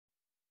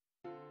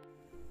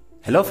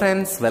Hello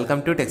friends,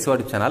 welcome to tax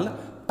YouTube channel.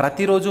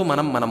 ప్రతిరోజు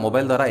మనం మన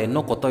మొబైల్ ద్వారా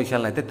ఎన్నో కొత్త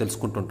విషయాలను అయితే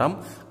తెలుసుకుంటుంటాం.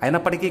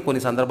 అయినప్పటికీ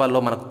కొన్ని సందర్భాల్లో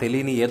మనకు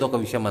తెలియని ఏదో ఒక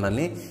విషయం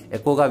మనల్ని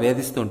ఎక్కువగా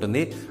వేధిస్తూ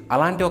ఉంటుంది.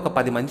 అలాంటి ఒక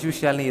 10 మంచి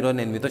విషయాల్ని ఈరోజు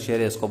నేను మీతో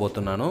షేర్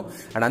చేసుకోబోతున్నాను.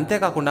 అండ్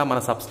అంతేకాకుండా మన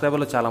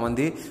సబ్స్క్రైబర్లు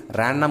చాలామంది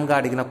ర్యాండమ్గా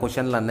అడిగిన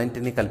క్వశ్చన్లు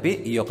అన్నింటినీ కలిపి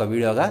ఈ యొక్క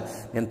వీడియోగా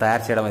నేను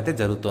తయారు చేయడం అయితే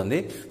జరుగుతుంది.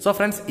 సో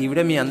ఫ్రెండ్స్, ఈ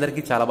వీడియో మీ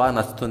అందరికీ చాలా బాగా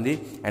నచ్చుతుంది.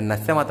 అండ్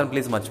నచ్చితే మాత్రం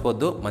ప్లీజ్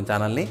మర్చిపోద్దు మన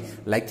ఛానల్ని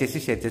లైక్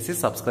చేసి షేర్ చేసి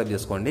సబ్స్క్రైబ్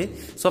చేసుకోండి.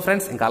 సో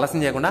ఫ్రెండ్స్, ఇంకా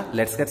ఆలస్యం చేయకుండా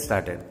let's get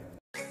started.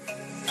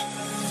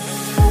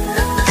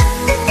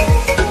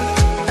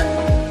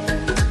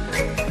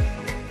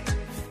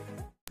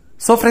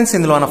 So friends,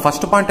 ఇందులో మన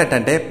ఫస్ట్ పాయింట్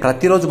ఏంటంటే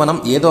ప్రతిరోజు మనం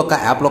ఏదో ఒక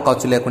యాప్లో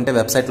కావచ్చు, లేకుంటే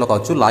వెబ్సైట్లో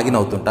కావచ్చు లాగిన్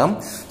అవుతుంటాం.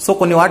 సో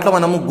కొన్ని వాటిలో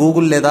మనము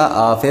గూగుల్ లేదా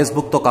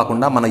ఫేస్బుక్తో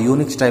కాకుండా మన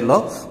యూనిక్ స్టైల్లో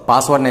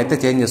పాస్వర్డ్ని అయితే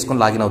చేంజ్ చేసుకుని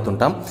లాగిన్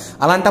అవుతుంటాం.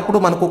 అలాంటప్పుడు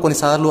మనకు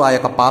కొన్నిసార్లు ఆ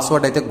యొక్క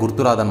పాస్వర్డ్ అయితే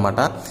గుర్తు రాదనమాట.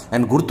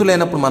 అండ్ గుర్తు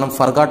లేనప్పుడు మనం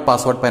ఫర్గాట్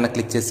పాస్వర్డ్ పైన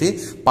క్లిక్ చేసి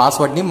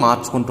పాస్వర్డ్ని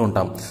మార్చుకుంటూ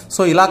ఉంటాం.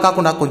 సో ఇలా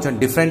కాకుండా కొంచెం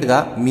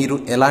డిఫరెంట్గా మీరు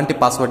ఎలాంటి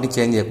పాస్వర్డ్ని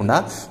చేంజ్ చేయకుండా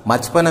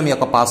మర్చిపోయిన మీ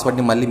యొక్క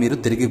పాస్వర్డ్ని మళ్ళీ మీరు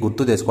తిరిగి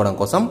గుర్తు తెచ్చుకోవడం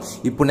కోసం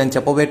ఇప్పుడు నేను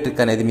చెప్పబోయే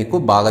ట్రిక్ అనేది మీకు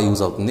బాగా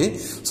యూజ్ అవుతుంది.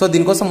 సో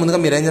దీనికోసం ముందుగా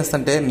మీరు ఏం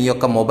చేస్తుంటే మీ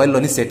యొక్క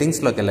మొబైల్లోని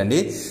సెట్టింగ్స్లోకి వెళ్ళండి.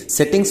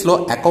 సెట్టింగ్స్లో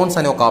అకౌంట్స్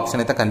అనే ఒక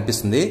ఆప్షన్ అయితే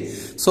కనిపిస్తుంది.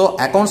 సో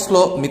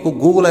అకౌంట్స్లో మీకు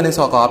గూగుల్ అనేసి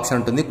ఒక ఆప్షన్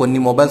ఉంటుంది. కొన్ని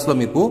మొబైల్స్లో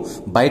మీకు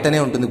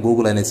బయటనే ఉంటుంది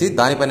గూగుల్ అనేసి,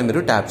 దానిపైన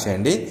మీరు ట్యాప్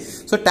చేయండి.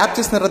 సో ట్యాప్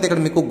చేసిన తర్వాత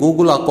ఇక్కడ మీకు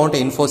Google account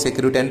info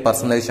security and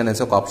personalisation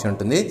అనేసి ఒక ఆప్షన్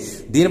ఉంటుంది.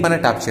 దీనిపైన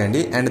ట్యాప్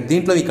చేయండి. అండ్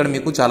దీంట్లో ఇక్కడ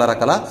మీకు చాలా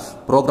రకాల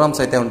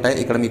ప్రోగ్రామ్స్ అయితే ఉంటాయి.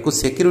 ఇక్కడ మీకు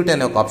సెక్యూరిటీ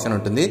అనే ఒక ఆప్షన్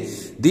ఉంటుంది.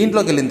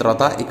 దీంట్లోకి వెళ్ళిన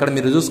తర్వాత ఇక్కడ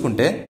మీరు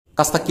చూసుకుంటే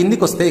కాస్త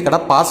కిందికి వస్తే ఇక్కడ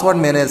పాస్వర్డ్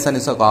మేనేజర్స్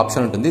అనేసి ఒక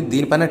ఆప్షన్ ఉంటుంది.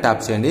 దీనిపైన ట్యాప్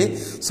చేయండి.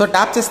 సో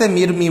ట్యాప్ చేస్తే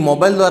మీరు మీ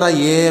మొబైల్ ద్వారా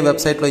ఏ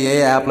వెబ్సైట్లో ఏ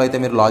యాప్లో అయితే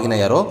మీరు లాగిన్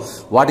అయ్యారో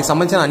వాటికి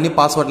సంబంధించిన అన్ని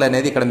పాస్వర్డ్లు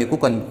అనేది ఇక్కడ మీకు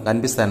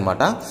కనిపిస్తాయి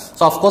అనమాట.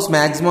 సో అఫ్ కోర్స్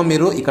మ్యాక్సిమం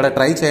మీరు ఇక్కడ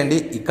ట్రై చేయండి.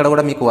 ఇక్కడ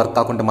కూడా మీకు వర్క్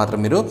కాకుంటే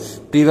మాత్రం మీరు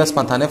ప్రీవియస్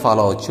మంత్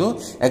ఫాలో అవ్వచ్చు.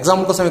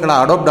 ఎగ్జాంపుల్ కోసం ఇక్కడ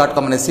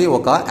adobe.com అనేసి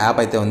ఒక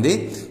యాప్ అయితే ఉంది.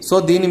 సో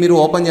దీన్ని మీరు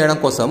ఓపెన్ చేయడం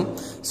కోసం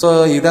సో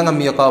ఈ విధంగా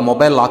మీ యొక్క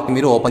మొబైల్ లాక్ని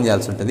మీరు ఓపెన్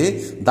చేయాల్సి ఉంటుంది.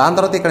 దాని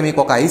తర్వాత ఇక్కడ మీకు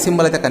ఒక ఐ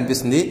సింబల్ అయితే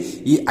కనిపిస్తుంది.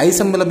 ఈ ఐ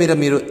సింబల్ మీద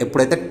మీరు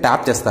ఎప్పుడైతే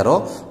ట్యాప్ చేస్తారో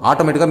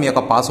ఆటోమేటిక్గా మీ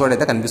యొక్క పాస్వర్డ్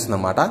అయితే కనిపిస్తుంది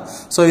అనమాట.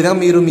 సో ఈ విధంగా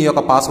మీరు మీ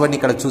యొక్క పాస్వర్డ్ని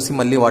ఇక్కడ చూసి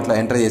మళ్ళీ వాటిలో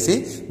ఎంటర్ చేసి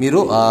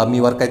మీరు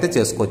మీ వర్క్ అయితే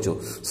చేసుకోవచ్చు.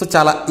 సో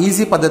చాలా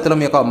ఈజీ పద్ధతిలో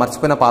మీ యొక్క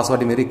మర్చిపోయిన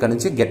పాస్వర్డ్ మీరు ఇక్కడ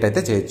నుంచి గెట్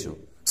అయితే చేయొచ్చు.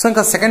 సో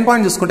ఇంకా సెకండ్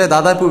పాయింట్ చూసుకుంటే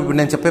దాదాపు ఇప్పుడు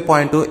నేను చెప్పే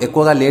పాయింట్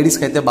ఎక్కువగా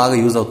లేడీస్కి అయితే బాగా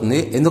యూజ్ అవుతుంది.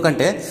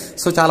 ఎందుకంటే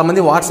సో చాలా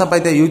మంది వాట్సాప్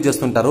అయితే యూజ్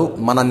చేస్తుంటారు.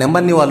 మన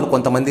నెంబర్ని వాళ్ళు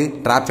కొంతమంది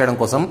ట్రాప్ చేయడం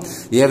కోసం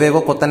ఏవేవో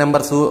కొత్త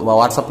నెంబర్స్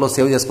వాట్సాప్లో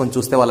సేవ్ చేసుకొని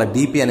చూస్తే వాళ్ళ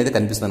డీపీ అనేది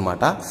కనిపిస్తుంది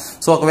అనమాట.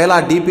 సో ఒకవేళ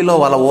ఆ డీపీలో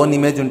వాళ్ళ ఓన్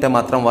ఇమేజ్ ఉంటే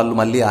మాత్రం వాళ్ళు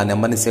మళ్ళీ ఆ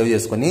నెంబర్ని సేవ్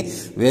చేసుకొని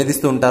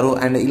వేధిస్తూ ఉంటారు.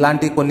 అండ్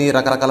ఇలాంటి కొన్ని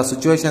రకరకాల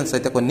సిచ్యువేషన్స్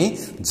అయితే కొన్ని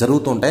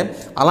జరుగుతూ ఉంటాయి.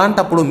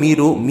 అలాంటప్పుడు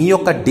మీరు మీ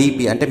యొక్క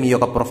డీపీ అంటే మీ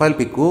యొక్క ప్రొఫైల్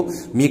పిక్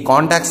మీ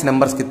కాంటాక్ట్స్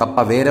నెంబర్స్కి తప్ప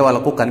వేరే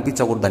వాళ్ళకు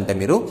కనిపించకూడదంటే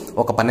మీరు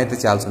ఒక పని అయితే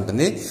చేయాల్సి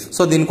ఉంటుంది.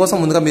 సో దీనికోసం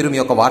ముందుగా మీరు మీ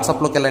యొక్క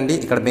వాట్సాప్లోకి వెళ్ళండి.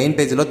 ఇక్కడ మెయిన్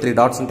పేజీలో 3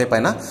 డాట్స్ ఉంటాయి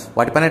పైన,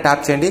 వాటిపైన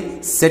ట్యాప్ చేయండి.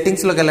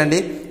 సెట్టింగ్స్లోకి వెళ్ళండి.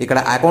 ఇక్కడ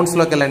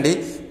అకౌంట్స్లోకి వెళ్ళండి.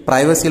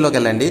 ప్రైవసీలోకి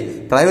వెళ్ళండి.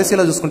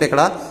 ప్రైవసీలో చూసుకుంటే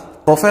ఇక్కడ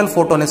ప్రొఫైల్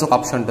ఫోటో అనేసి ఒక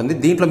ఆప్షన్ ఉంటుంది.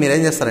 దీంట్లో మీరు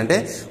ఏం చేస్తారంటే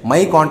మై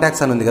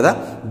కాంటాక్ట్స్ అని ఉంది కదా,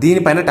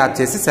 దీనిపైన ట్యాప్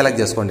చేసి సెలెక్ట్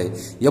చేసుకోండి.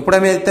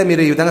 ఎప్పుడైతే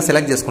మీరు ఈ విధంగా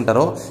సెలెక్ట్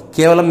చేసుకుంటారో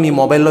కేవలం మీ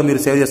మొబైల్లో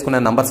మీరు సేవ్ చేసుకునే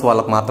నంబర్స్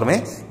వాళ్ళకు మాత్రమే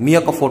మీ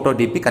యొక్క ఫోటో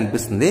డీపీ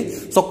కనిపిస్తుంది.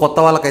 సో కొత్త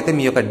వాళ్ళకైతే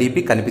మీ యొక్క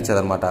డీపీ కనిపించదు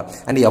అనమాట.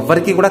 అండ్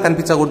ఎవరికి కూడా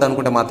కనిపించకూడదు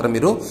అనుకుంటే మాత్రం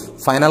మీరు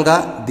ఫైనల్గా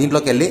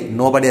దీంట్లోకి వెళ్ళి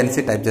నోబడి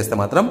అనేసి టైప్ చేస్తే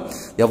మాత్రం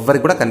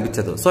ఎవరికి కూడా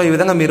కనిపించదు. సో ఈ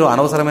విధంగా మీరు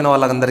అనవసరమైన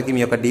వాళ్ళందరికీ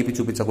మీ యొక్క డీపీ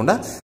చూపించకుండా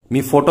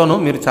మీ ఫోటోను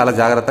మీరు చాలా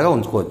జాగ్రత్తగా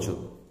ఉంచుకోవచ్చు.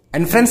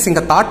 అండ్ ఫ్రెండ్స్,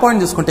 ఇంకా థర్డ్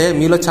పాయింట్ చూసుకుంటే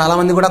మీలో చాలా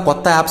మంది కూడా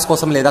కొత్త యాప్స్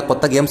కోసం లేదా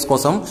కొత్త గేమ్స్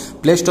కోసం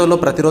ప్లే స్టోర్లో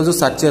ప్రతిరోజు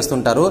సెర్చ్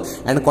చేస్తుంటారు.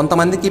 అండ్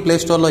కొంతమందికి ప్లే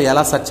స్టోర్లో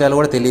ఎలా సెర్చ్ చేయాలో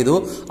కూడా తెలియదు.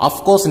 అఫ్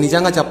కోర్స్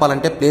నిజంగా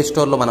చెప్పాలంటే ప్లే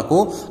స్టోర్లో మనకు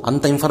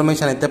అంత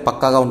ఇన్ఫర్మేషన్ అయితే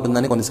పక్కాగా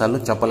ఉంటుందని కొన్నిసార్లు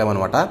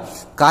చెప్పలేమన్నమాట.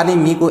 కానీ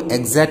మీకు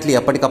ఎగ్జాక్ట్లీ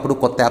ఎప్పటికప్పుడు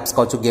కొత్త యాప్స్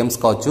కావచ్చు, గేమ్స్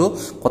కావచ్చు,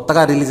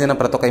 కొత్తగా రిలీజ్ అయిన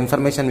ప్రతి ఒక్క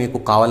ఇన్ఫర్మేషన్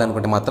మీకు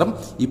కావాలనుకుంటే మాత్రం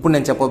ఇప్పుడు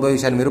నేను చెప్పబోయే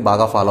విషయాన్ని మీరు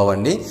బాగా ఫాలో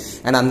అవ్వండి.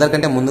 అండ్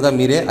అందరికంటే ముందుగా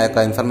మీరే ఆ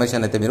యొక్క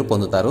ఇన్ఫర్మేషన్ అయితే మీరు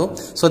పొందుతారు.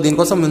 సో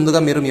దీనికోసం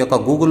ముందుగా మీరు మీ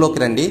యొక్క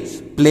గూగుల్లోకి రండి.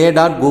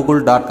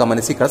 play.google.com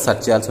అనేసి ఇక్కడ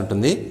సెర్చ్ చేయాల్సి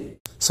ఉంటుంది.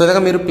 సో ఇలాగా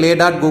మీరు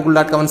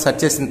play.google.com అని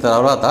సెర్చ్ చేసిన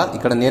తర్వాత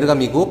ఇక్కడ నేరుగా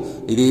మీకు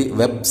ఇది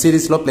వెబ్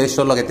సిరీస్లో ప్లే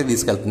స్టోర్లోకి అయితే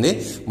తీసుకెళ్తుంది.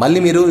 మళ్ళీ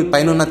మీరు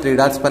పైన ఉన్న 3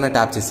 డాట్స్ పైన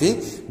ట్యాప్ చేసి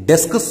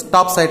డెస్క్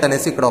టాప్ సైట్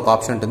అనేసి ఇక్కడ ఒక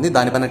ఆప్షన్ ఉంటుంది.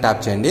 దానిపైన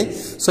ట్యాప్ చేయండి.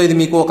 సో ఇది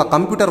మీకు ఒక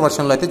కంప్యూటర్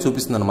వర్షన్లో అయితే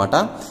చూపిస్తుంది అనమాట.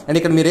 అండ్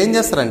ఇక్కడ మీరు ఏం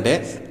చేస్తారంటే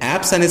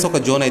యాప్స్ అనేసి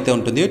ఒక జోన్ అయితే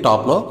ఉంటుంది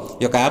టాప్లో.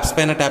 ఈ యొక్క యాప్స్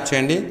పైన ట్యాప్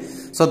చేయండి.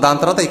 సో దాని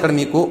తర్వాత ఇక్కడ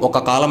మీకు ఒక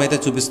కాలం అయితే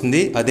చూపిస్తుంది.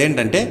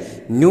 అదేంటంటే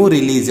న్యూ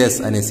రిలీజెస్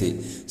అనేసి.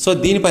 సో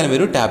దీనిపైన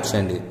మీరు ట్యాప్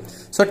చేయండి.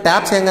 సో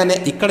ట్యాప్ చేయగానే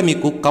ఇక్కడ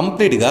మీకు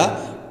కంప్లీట్గా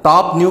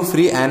top new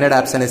free Android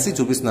apps అనేసి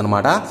చూపిస్తుంది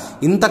అనమాట.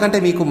 ఇంతకంటే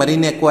మీకు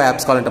మరిన్ని ఎక్కువ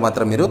యాప్స్ కావాలంటే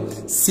మాత్రం మీరు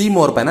సీ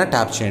మోర్ పైన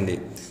ట్యాప్ చేయండి.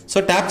 సో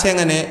ట్యాప్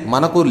చేయగానే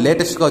మనకు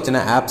లేటెస్ట్గా వచ్చిన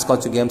యాప్స్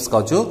కావచ్చు, గేమ్స్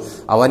కావచ్చు,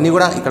 అవన్నీ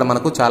కూడా ఇక్కడ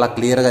మనకు చాలా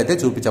క్లియర్గా అయితే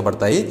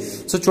చూపించబడతాయి.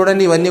 సో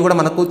చూడండి, ఇవన్నీ కూడా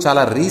మనకు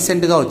చాలా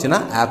రీసెంట్గా వచ్చిన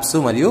యాప్స్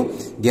మరియు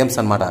గేమ్స్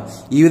అనమాట.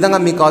 ఈ విధంగా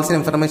మీకు కావాల్సిన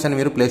ఇన్ఫర్మేషన్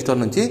మీరు ప్లే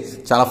స్టోర్ నుంచి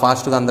చాలా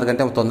ఫాస్ట్గా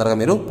అందరికంటే తొందరగా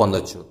మీరు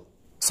పొందొచ్చు.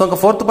 సో ఇంకా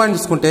ఫోర్త్ పాయింట్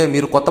చూసుకుంటే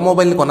మీరు కొత్త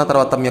మొబైల్ని కొన్న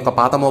తర్వాత మీ యొక్క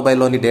పాత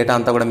మొబైల్లోని డేటా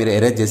అంతా కూడా మీరు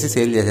ఎరేజ్ చేసి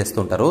సేల్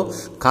చేసేస్తుంటారు.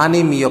 కానీ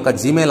మీ యొక్క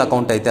జీమెయిల్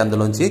అకౌంట్ అయితే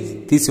అందులోంచి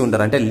తీసి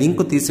ఉండరు, అంటే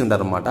లింక్ తీసి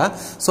ఉండరు అనమాట.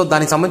 సో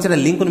దానికి సంబంధించిన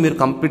లింక్ను మీరు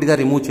కంప్లీట్గా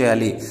రిమూవ్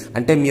చేయాలి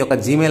అంటే మీ యొక్క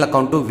జీమెయిల్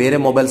అకౌంట్ వేరే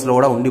మొబైల్స్లో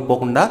కూడా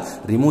ఉండిపోకుండా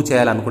రిమూవ్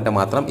చేయాలనుకుంటే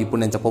మాత్రం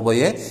ఇప్పుడు నేను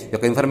చెప్పబోయే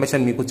యొక్క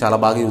ఇన్ఫర్మేషన్ మీకు చాలా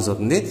బాగా యూజ్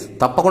అవుతుంది.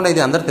 తప్పకుండా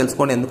ఇది అందరూ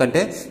తెలుసుకోండి,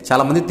 ఎందుకంటే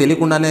చాలా మంది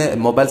తెలియకుండానే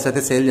మొబైల్స్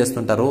అయితే సేల్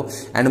చేస్తుంటారు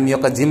అండ్ మీ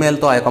యొక్క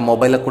జీమెయిల్తో ఆ యొక్క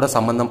మొబైల్కి కూడా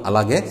సంబంధం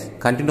అలాగే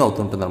కంటిన్యూ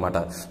అవుతుంటుంది అనమాట.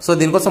 సో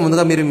దీనికోసం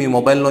ముందుగా మీరు మీ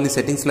మొబైల్లోని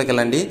సెట్టింగ్స్లోకి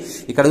వెళ్ళండి.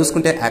 ఇక్కడ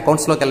చూసుకుంటే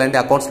అకౌంట్స్లోకి వెళ్ళండి.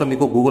 అకౌంట్స్లో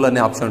మీకు గూగుల్ అనే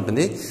ఆప్షన్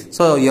ఉంటుంది.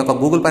 సో ఈ యొక్క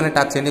గూగుల్ పైన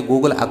ట్యాప్ చేయండి.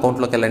 గూగుల్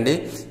అకౌంట్లోకి వెళ్ళండి.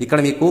 ఇక్కడ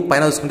మీకు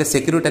పైన చూసుకుంటే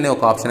సెక్యూరిటీ అనే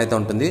ఒక ఆప్షన్ అయితే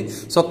ఉంటుంది.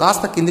 సో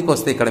కాస్త కిందికి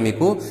వస్తే ఇక్కడ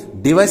మీకు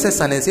డివైసెస్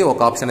అనేసి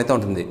ఒక ఆప్షన్ అయితే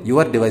ఉంటుంది,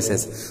 యువర్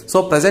డివైసెస్. సో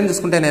ప్రజెంట్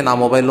చూసుకుంటే నేను నా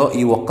మొబైల్లో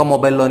ఈ ఒక్క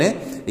మొబైల్లోనే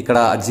ఇక్కడ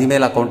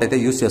జీమెయిల్ అకౌంట్ అయితే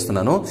యూజ్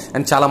చేస్తున్నాను.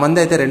 అండ్ చాలా మంది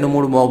అయితే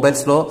 2-3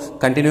 మొబైల్స్లో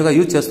కంటిన్యూగా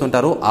యూజ్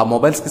చేస్తుంటారు. ఆ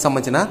మొబైల్స్కి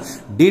సంబంధించిన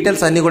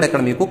డీటెయిల్స్ అన్ని కూడా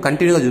ఇక్కడ మీకు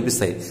కంటిన్యూగా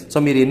చూపిస్తాయి. సో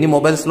మీరు ఎన్ని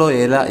మొబైల్స్లో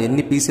ఎన్ని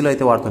పీసీలో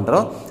అయితే వాడుతుంటారో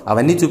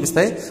అవన్నీ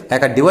చూపిస్తాయి. ఆ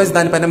యొక్క డివైస్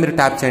దానిపైన మీరు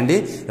ట్యాప్ చేయండి.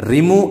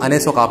 రిమూవ్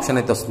అనేసి ఒక ఆప్షన్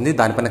అయితే వస్తుంది,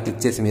 దానిపైన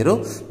క్లిక్ చేసి మీరు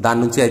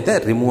దాని నుంచి అయితే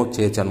రిమూవ్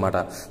చేయొచ్చు అనమాట.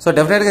 సో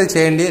డెఫినెట్గా ఇది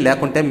చేయండి,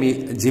 లేకుంటే మీ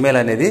జీమెయిల్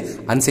అనేది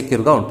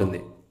అన్సెక్యూర్గా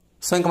ఉంటుంది.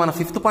 సో ఇంకా మన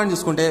ఫిఫ్త్ పాయింట్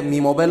చూసుకుంటే మీ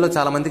మొబైల్లో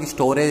చాలా మందికి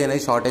స్టోరేజ్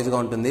అనేది షార్టేజ్గా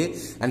ఉంటుంది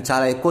అండ్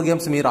చాలా ఎక్కువ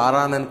గేమ్స్ మీరు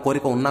ఆడాలని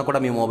కోరిక ఉన్నా కూడా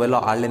మీ మొబైల్లో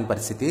ఆడలేని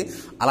పరిస్థితి.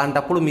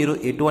 అలాంటప్పుడు మీరు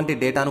ఎటువంటి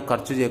డేటాను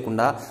ఖర్చు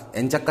చేయకుండా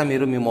ఎంచక్కా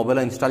మీరు మీ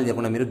మొబైల్లో ఇన్స్టాల్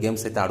చేయకుండా మీరు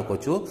గేమ్స్ అయితే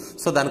ఆడుకోవచ్చు.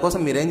 సో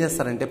దానికోసం మీరు ఏం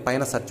చేస్తారంటే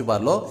పైన సెర్చ్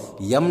బార్లో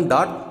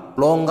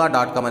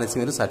m.plonga.com అనేసి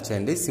మీరు సెర్చ్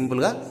చేయండి.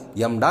 సింపుల్గా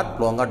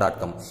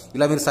m.plonga.com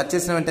ఇలా మీరు సెర్చ్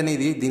చేసిన వెంటనే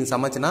ఇది దీనికి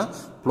సంబంధించిన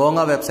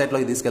ప్లోంగా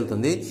వెబ్సైట్లోకి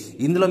తీసుకెళ్తుంది.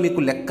 ఇందులో మీకు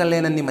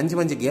లెక్కలేనన్ని మంచి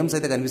మంచి గేమ్స్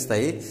అయితే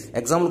కనిపిస్తాయి.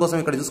 ఎగ్జాంపుల్ కోసం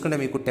ఇక్కడ చూసుకుంటే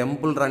మీకు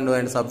temple run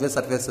and subway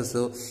surfaces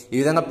ఈ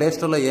విధంగా ప్లే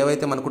స్టోర్లో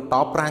ఏవైతే మనకు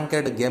టాప్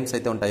ర్యాంకెడ్ గేమ్స్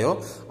అయితే ఉంటాయో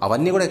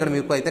అవన్నీ కూడా ఇక్కడ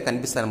మీకు అయితే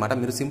కనిపిస్తాయి అనమాట.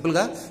 మీరు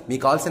సింపుల్గా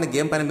మీకు కావాల్సిన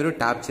గేమ్ పైన మీరు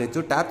ట్యాప్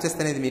చేయొచ్చు. ట్యాప్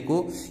చేస్తేనే ఇది మీకు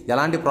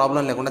ఎలాంటి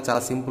ప్రాబ్లం లేకుండా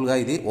చాలా సింపుల్గా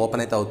ఇది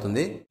ఓపెన్ అయితే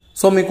అవుతుంది.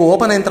 సో మీకు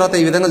ఓపెన్ అయిన తర్వాత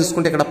ఈ విధంగా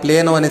చూసుకుంటే ఇక్కడ ప్లే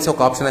నౌ అనేసి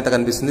ఒక ఆప్షన్ అయితే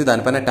కనిపిస్తుంది,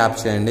 దానిపైన ట్యాప్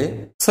చేయండి.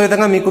 సో ఈ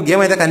విధంగా మీకు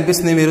గేమ్ అయితే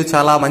కనిపిస్తుంది. మీరు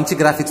చాలా మంచి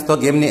గ్రాఫిక్స్ తో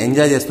గేమ్ ని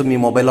ఎంజాయ్ చేస్తూ మీ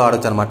మొబైల్లో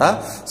ఆడొచ్చు అనమాట.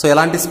 సో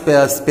ఎలాంటి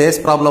స్పేస్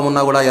ప్రాబ్లం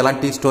ఉన్నా కూడా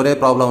ఎలాంటి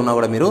స్టోరేజ్ ప్రాబ్లం ఉన్నా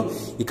కూడా మీరు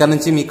ఇక్కడ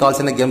నుంచి మీకు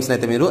కావాల్సిన గేమ్స్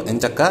అయితే మీరు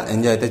ఎంచక్కా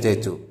ఎంజాయ్ అయితే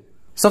చేయొచ్చు.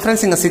 సో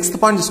ఫ్రెండ్స్ ఇంకా సిక్స్త్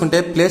పాయింట్ చూసుకుంటే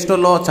ప్లే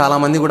స్టోర్లో చాలా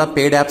మంది కూడా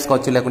పెయిడ్ యాప్స్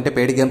కావచ్చు లేకుంటే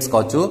పెయిడ్ గేమ్స్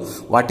కావచ్చు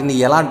వాటిని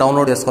ఎలా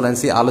డౌన్లోడ్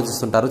చేసుకోవాలని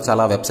ఆలోచిస్తుంటారు.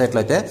 చాలా వెబ్సైట్లో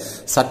అయితే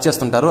సెర్చ్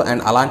చేస్తుంటారు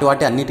అండ్ అలాంటి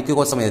వాటి అన్నిటికీ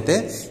కోసం అయితే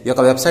ఈ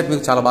యొక్క వెబ్సైట్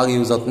మీకు చాలా బాగా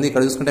యూజ్ అవుతుంది.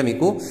 ఇక్కడ చూసుకుంటే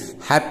మీకు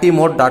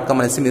happymode.com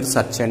అనేసి మీరు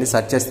సెర్చ్ చేయండి.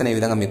 సెర్చ్ చేస్తేనే ఈ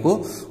విధంగా మీకు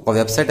ఒక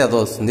వెబ్సైట్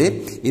ఏదో వస్తుంది.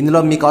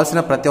 ఇందులో మీకు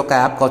కావాల్సిన ప్రతి ఒక్క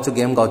యాప్ కావచ్చు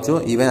గేమ్ కావచ్చు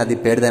ఈవెన్ అది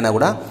పెయిడ్దైనా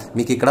కూడా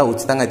మీకు ఇక్కడ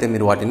ఉచితంగా అయితే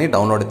మీరు వాటిని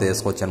డౌన్లోడ్ అయితే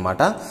చేసుకోవచ్చు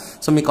అనమాట.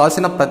 సో మీకు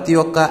కావాల్సిన ప్రతి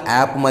ఒక్క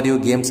యాప్ మరియు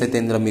గేమ్స్ అయితే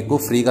ఇందులో మీకు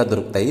ఫ్రీగా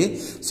దొరుకుతాయి.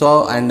 సో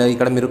అండ్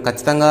ఇక్కడ మీరు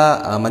ఖచ్చితంగా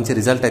మంచి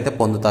రిజల్ట్ అయితే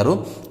పొందుతారు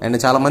అండ్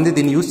చాలా మంది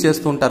దీన్ని యూజ్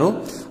చేస్తూ ఉంటారు.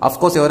 అఫ్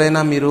కోర్స్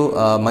ఎవరైనా మీరు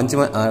మంచి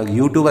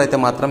యూట్యూబర్ అయితే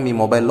మాత్రం మీ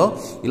మొబైల్లో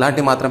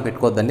ఇలాంటివి మాత్రం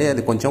పెట్టుకోవద్దండి,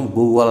 అది కొంచెం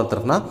గూగుల్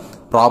తరఫున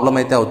ప్రాబ్లం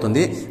అయితే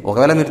అవుతుంది.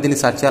 ఒకవేళ మీరు దీన్ని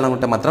సెర్చ్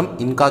చేయాలనుకుంటే మాత్రం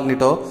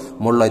ఇన్కాగ్నిటో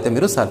మోడ్లో అయితే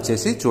మీరు సెర్చ్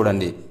చేసి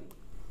చూడండి.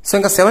 సో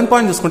ఇంకా 7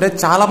 పాయింట్ చూసుకుంటే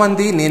చాలా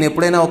మంది నేను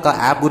ఎప్పుడైనా ఒక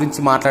యాప్ గురించి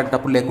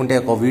మాట్లాడేటప్పుడు లేకుంటే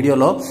ఒక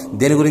వీడియోలో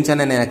దేని గురించి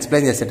అయినా నేను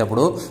ఎక్స్ప్లెయిన్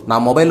చేసేటప్పుడు నా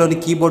మొబైల్లోని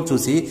కీబోర్డ్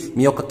చూసి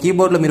మీ యొక్క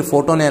కీబోర్డ్లో మీరు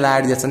ఫోటోని ఎలా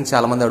యాడ్ చేస్తారని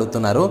చాలా మంది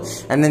అడుగుతున్నారు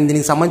అండ్ నేను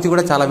దీనికి సంబంధించి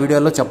కూడా చాలా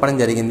వీడియోల్లో చెప్పడం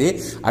జరిగింది.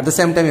 అట్ ద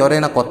సేమ్ టైం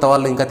ఎవరైనా కొత్త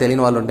వాళ్ళు ఇంకా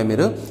తెలియని వాళ్ళు ఉంటే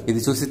మీరు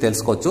ఇది చూసి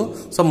తెలుసుకోవచ్చు.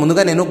 సో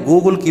ముందుగా నేను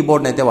గూగుల్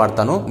కీబోర్డ్ని అయితే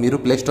వాడతాను. మీరు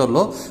ప్లే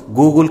స్టోర్లో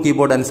గూగుల్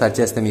కీబోర్డ్ అని సెర్చ్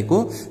చేస్తే మీకు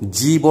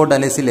జీ బోర్డ్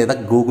అనేసి లేదా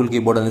గూగుల్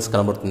కీబోర్డ్ అనేసి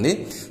కనబడుతుంది.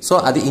 సో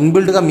అది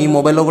ఇన్బిల్డ్గా మీ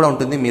మొబైల్లో కూడా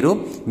ఉంటుంది. మీరు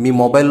మీ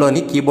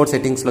మొబైల్లోని కీబోర్డ్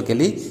సెట్టింగ్స్లోకి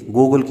వెళ్ళి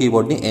గూగుల్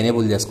కీబోర్డ్ని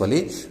ఎనేబుల్ చేసుకోవాలి.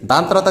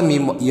 దాని తర్వాత మీ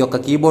ఈ యొక్క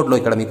కీబోర్డ్లో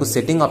ఇక్కడ మీకు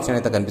సెట్టింగ్ ఆప్షన్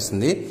అయితే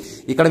కనిపిస్తుంది.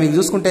 ఇక్కడ మీకు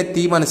చూసుకుంటే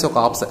థీమ్ అనేసి ఒక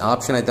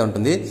ఆప్షన్ అయితే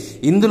ఉంటుంది.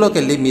 ఇందులోకి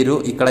వెళ్ళి మీరు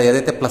ఇక్కడ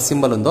ఏదైతే ప్లస్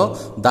సింబల్ ఉందో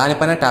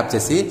దానిపైన ట్యాప్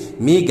చేసి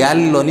మీ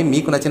గ్యాలరీలోని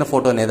మీకు నచ్చిన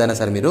ఫోటోని ఏదైనా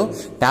సరే మీరు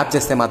ట్యాప్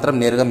చేస్తే మాత్రం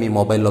నేరుగా మీ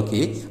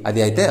మొబైల్లోకి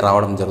అది అయితే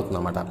రావడం జరుగుతుంది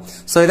అనమాట.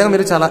 సో ఈ విధంగా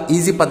మీరు చాలా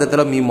ఈజీ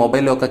పద్ధతిలో మీ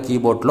మొబైల్ యొక్క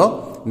కీబోర్డ్లో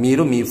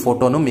మీరు మీ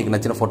ఫోటోను మీకు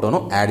నచ్చిన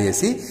ఫోటోను యాడ్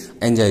చేసి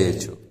ఎంజాయ్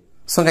చేయొచ్చు.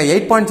 సో ఇంకా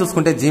 8 పాయింట్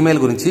చూసుకుంటే జీమెయిల్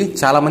గురించి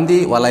చాలా మంది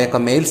వాళ్ళ యొక్క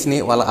మెయిల్స్ని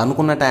వాళ్ళ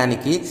అనుకున్న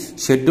టయానికి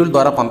షెడ్యూల్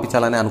ద్వారా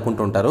పంపించాలని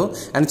అనుకుంటుంటారు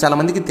అండ్ చాలా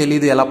మందికి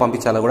తెలియదు ఎలా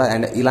పంపించాలో కూడా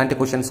అండ్ ఇలాంటి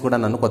క్వశ్చన్స్ కూడా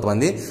నన్ను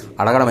కొంతమంది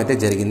అడగడం అయితే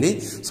జరిగింది.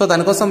 సో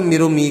దానికోసం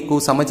మీరు మీకు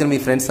సంబంధించిన మీ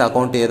ఫ్రెండ్స్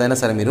అకౌంట్ ఏదైనా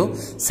సరే మీరు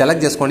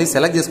సెలెక్ట్ చేసుకోండి.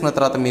 సెలెక్ట్ చేసుకున్న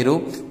తర్వాత మీరు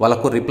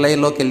వాళ్ళకు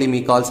రిప్లైలోకి వెళ్ళి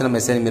మీకు కావాల్సిన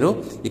మెసేజ్ మీరు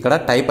ఇక్కడ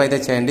టైప్ అయితే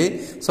చేయండి.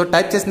 సో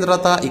టైప్ చేసిన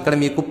తర్వాత ఇక్కడ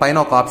మీకు పైన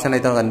ఒక ఆప్షన్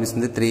అయితే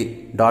కనిపిస్తుంది 3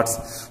 డాట్స్.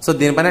 సో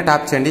దీనిపైన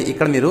ట్యాప్ చేయండి.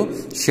 ఇక్కడ మీరు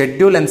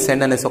షెడ్యూల్ అండ్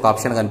సెండ్ అనేసి ఒక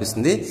ఆప్షన్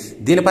కనిపిస్తుంది.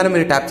 దీనిపైన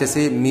మీరు ట్యాప్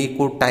చేసి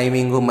మీకు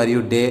టైమింగ్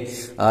మరియు డే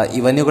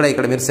ఇవన్నీ కూడా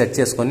ఇక్కడ మీరు సెట్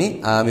చేసుకొని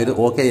మీరు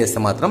ఓకే చేస్తే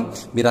మాత్రం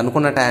మీరు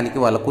అనుకున్న టైంకి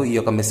వాళ్ళకు ఈ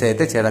యొక్క మెసేజ్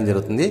అయితే చేయడం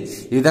జరుగుతుంది.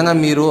 ఈ విధంగా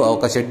మీరు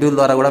ఒక షెడ్యూల్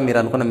ద్వారా కూడా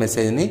మీరు అనుకున్న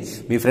మెసేజ్ని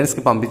మీ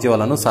ఫ్రెండ్స్కి పంపించే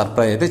వాళ్ళను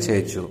సర్ప్రైజ్ అయితే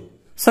చేయొచ్చు.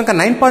 సో ఇంకా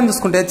 9 పాయింట్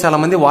చూసుకుంటే చాలా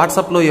మంది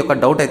వాట్సాప్లో ఈ యొక్క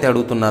డౌట్ అయితే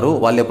అడుగుతున్నారు.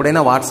 వాళ్ళు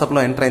ఎప్పుడైనా వాట్సాప్లో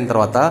ఎంటర్ అయిన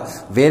తర్వాత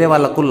వేరే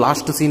వాళ్ళకు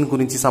లాస్ట్ సీన్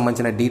గురించి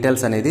సంబంధించిన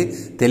డీటెయిల్స్ అనేది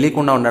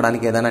తెలియకుండా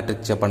ఉండడానికి ఏదైనా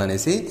ట్రిక్ చెప్పండి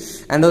అనేసి.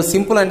 అండ్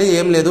సింపుల్ అండి,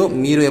 ఏం లేదు.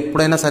 మీరు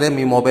ఎప్పుడైనా సరే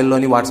మీ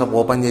మొబైల్లోని వాట్సాప్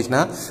ఓపెన్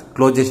చేసినా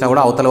క్లోజ్ చేసినా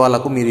కూడా అవతల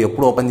వాళ్ళకు మీరు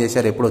ఎప్పుడు ఓపెన్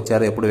చేశారు, ఎప్పుడు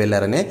వచ్చారు, ఎప్పుడు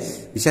వెళ్ళారనే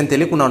విషయం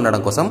తెలియకుండా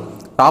ఉండడం కోసం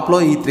టాప్లో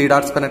ఈ 3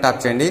 డాట్స్ పైన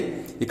ట్యాప్ చేయండి.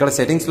 ఇక్కడ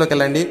సెట్టింగ్స్లోకి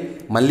వెళ్ళండి,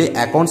 మళ్ళీ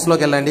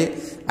అకౌంట్స్లోకి వెళ్ళండి,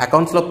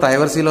 అకౌంట్స్లో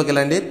ప్రైవసీలోకి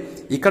వెళ్ళండి.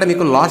 ఇక్కడ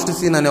మీకు లాస్ట్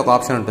సీన్ అనే ఒక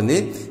ఆప్షన్ ఉంటుంది.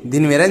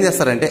 దీన్ని మీరు ఏం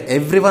చేస్తారంటే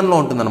ఎవ్రీవన్లో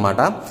ఉంటుందన్నమాట.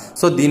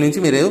 సో దీని నుంచి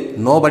మీరు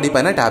నోబడీ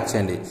పైన ట్యాప్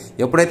చేయండి.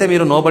 ఎప్పుడైతే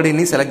మీరు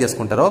నోబడీని సెలెక్ట్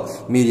చేసుకుంటారో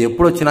మీరు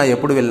ఎప్పుడు వచ్చినా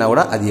ఎప్పుడు వెళ్ళినా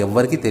కూడా అది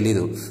ఎవరికి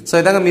తెలియదు. సో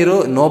ఈ విధంగా మీరు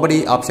నోబడీ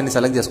ఆప్షన్ని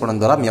సెలెక్ట్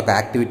చేసుకోవడం ద్వారా మీ యొక్క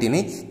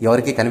యాక్టివిటీని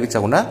ఎవరికి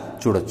కనిపించకుండా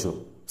చూడొచ్చు.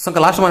 సో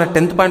ఇంకా లాస్ట్ మన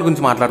 10th పాయింట్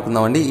గురించి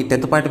మాట్లాడుకుందామండి. ఈ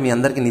 10th పాయింట్ మీ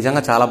అందరికీ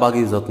నిజంగా చాలా బాగా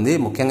యూజ్ అవుతుంది.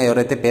 ముఖ్యంగా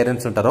ఎవరైతే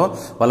పేరెంట్స్ ఉంటారో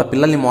వాళ్ళ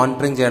పిల్లల్ని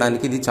మానిటరింగ్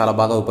చేయడానికి ఇది చాలా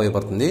బాగా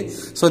ఉపయోగపడుతుంది.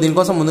 సో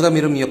దీనికోసం ముందుగా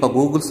మీరు మీ యొక్క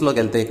గూగుల్స్లోకి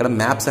వెళ్తే ఇక్కడ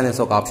మ్యాప్స్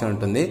అనేసి ఒక ఆప్షన్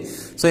ఉంటుంది.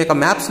 సో ఇక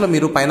మ్యాప్స్లో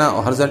మీరు పైన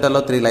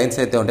హారిజాంటల్లో 3 లైన్స్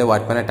అయితే ఉంటాయి,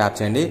 వాటిపైన ట్యాప్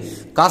చేయండి.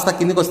 కాస్త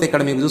కిందికి వస్తే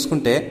ఇక్కడ మీకు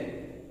చూసుకుంటే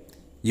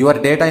యువర్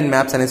డేటా ఇన్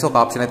మ్యాప్స్ అనేసి ఒక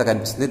ఆప్షన్ అయితే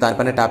కనిపిస్తుంది.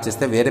 దానిపైన ట్యాప్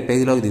చేస్తే వేరే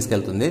పేజీలోకి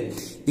తీసుకెళ్తుంది.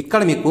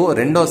 ఇక్కడ మీకు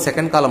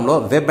సెకండ్ కాలంలో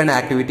వెబ్ అండ్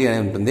యాక్టివిటీ అని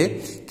ఉంటుంది.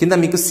 కింద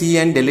మీకు సీ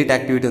అండ్ డెలీట్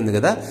యాక్టివిటీ ఉంది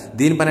కదా,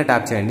 దీనిపైన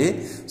ట్యాప్ చేయండి.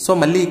 సో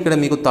మళ్ళీ ఇక్కడ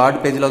మీకు 3rd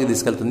పేజీలోకి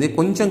తీసుకెళ్తుంది.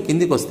 కొంచెం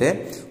కిందికి వస్తే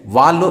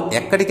వాళ్ళు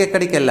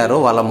ఎక్కడికెక్కడికి వెళ్ళారో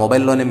వాళ్ళ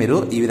మొబైల్లోనే మీరు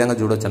ఈ విధంగా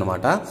చూడొచ్చు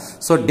అనమాట.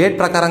 సో డేట్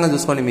ప్రకారంగా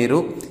చూసుకోండి. మీరు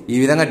ఈ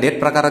విధంగా డేట్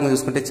ప్రకారంగా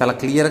చూసుకుంటే చాలా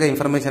క్లియర్గా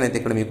ఇన్ఫర్మేషన్ అయితే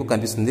ఇక్కడ మీకు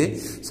కనిపిస్తుంది.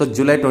 సో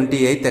జూలై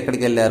 28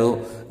 ఎక్కడికి వెళ్ళారు,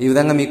 ఈ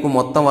విధంగా మీకు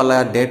మొత్తం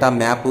వాళ్ళ డేటా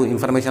మ్యాప్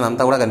ఇన్ఫర్మేషన్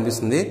అంతా కూడా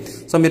కనిపిస్తుంది.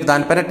 సో మీరు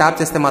దానిపైన ట్యాప్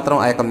చేస్తే మాత్రం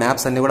ఆ యొక్క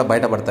మ్యాప్స్ అన్ని కూడా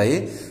బయటపడతాయి.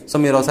 సో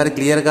మీరు ఒకసారి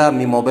క్లియర్గా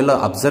మీ మొబైల్లో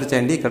అబ్జర్వ్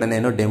చేయండి. ఇక్కడ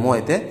నేను డెమో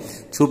అయితే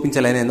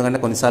చూపించలేను, ఎందుకంటే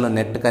కొన్నిసార్లు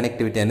నెట్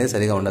కనెక్టివిటీ అనేది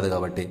సరిగా ఉండదు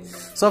కాబట్టి.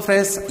 సో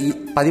ఫ్రెండ్స్, ఈ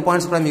 10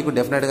 పాయింట్స్ కూడా మీకు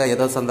డెఫినెట్గా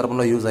ఏదో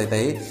సందర్భంలో యూజ్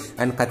అవుతాయి.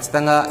 అండ్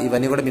ఖచ్చితంగా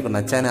ఇవన్నీ కూడా మీకు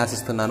నచ్చాయని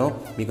ఆశిస్తున్నాను.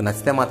 మీకు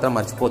నచ్చితే మాత్రం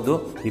మర్చిపోద్దు,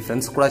 మీ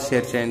ఫ్రెండ్స్ కూడా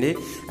షేర్ చేయండి.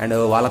 అండ్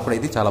వాళ్ళకు కూడా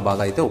ఇది చాలా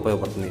బాగా అయితే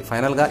ఉపయోగపడుతుంది.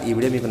 ఫైనల్గా ఈ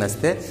వీడియో మీకు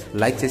నచ్చితే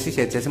లైక్ చేసి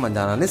షేర్ చేసి మన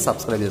ఛానల్ని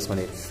సబ్స్క్రైబ్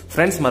చేసుకోండి.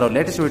 ఫ్రెండ్స్, మరో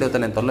లేటెస్ట్ వీడియోతో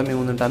నేను త్వరలో మీ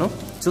ముందుంటాను.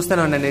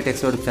 చూస్తూనే ఉండండి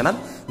tax YouTube channel.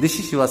 This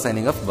is Shiva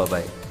signing off.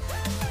 Bye.